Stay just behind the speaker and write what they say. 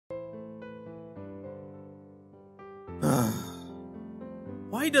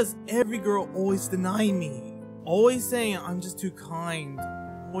Why does every girl always deny me? Always saying I'm just too kind.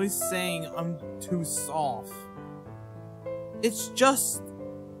 Always saying I'm too soft. It's just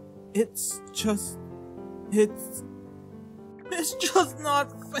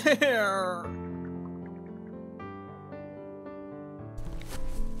not fair.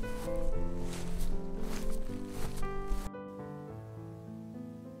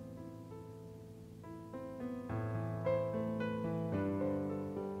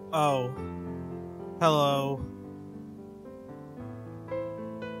 Oh. Hello.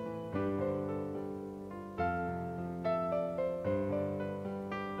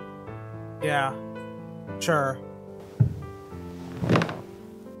 Yeah. Sure.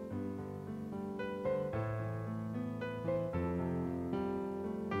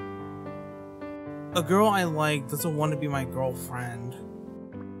 A girl I like doesn't want to be my girlfriend.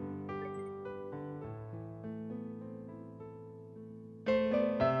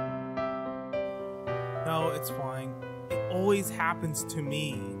 No, it's fine. It always happens to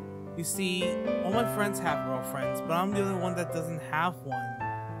me. You see, all my friends have girlfriends, but I'm the only one that doesn't have one.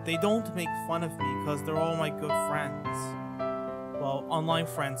 They don't make fun of me because they're all my good friends. Well, online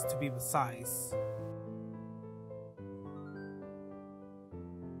friends to be precise.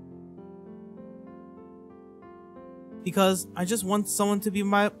 Because I just want someone to be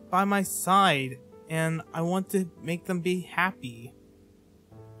by my side, and I want to make them be happy.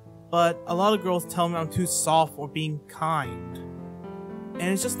 But a lot of girls tell me I'm too soft or being kind.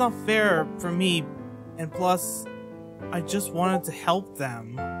 And it's just not fair for me, and plus, I just wanted to help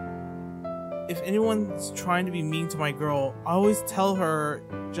them. If anyone's trying to be mean to my girl, I always tell her,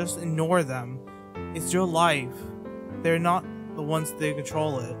 just ignore them. It's your life. They're not the ones that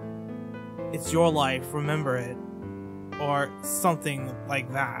control it. It's your life, remember it. Or something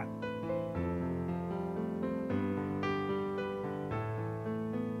like that.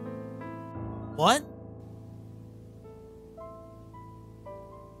 What?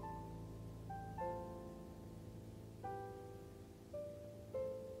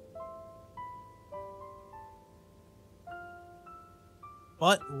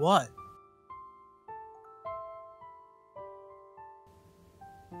 What?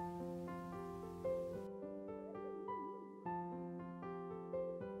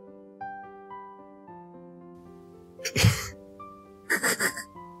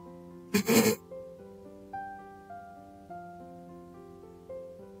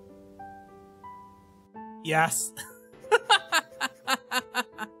 Yes.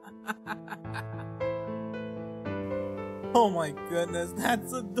 Oh my goodness,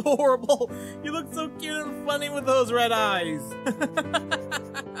 that's adorable. You look so cute and funny with those red eyes.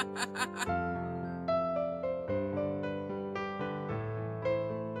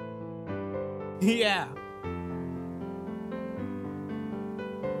 Yeah.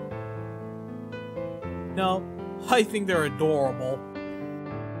 No, I think they're adorable.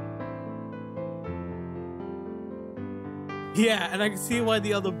 Yeah, and I can see why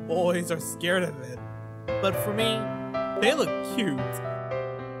the other boys are scared of it. But for me, they look cute.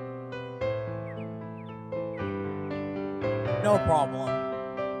 No problem.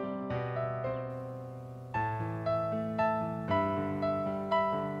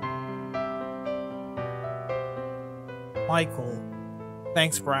 Michael,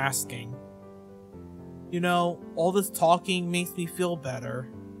 thanks for asking. You know, all this talking makes me feel better.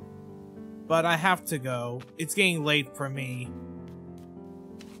 But I have to go. It's getting late for me.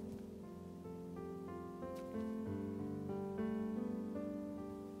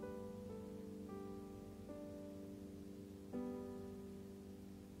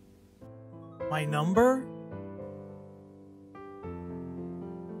 My number?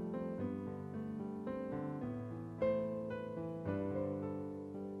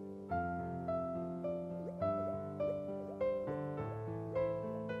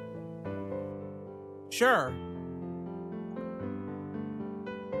 Sure.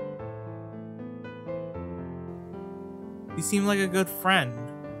 You seem like a good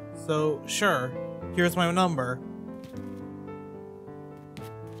friend. So, sure. Here's my number.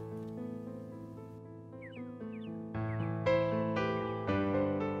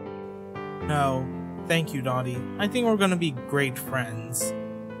 No, thank you, Dottie. I think we're gonna be great friends.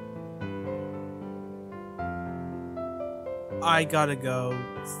 I gotta go.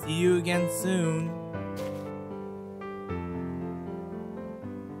 See you again soon.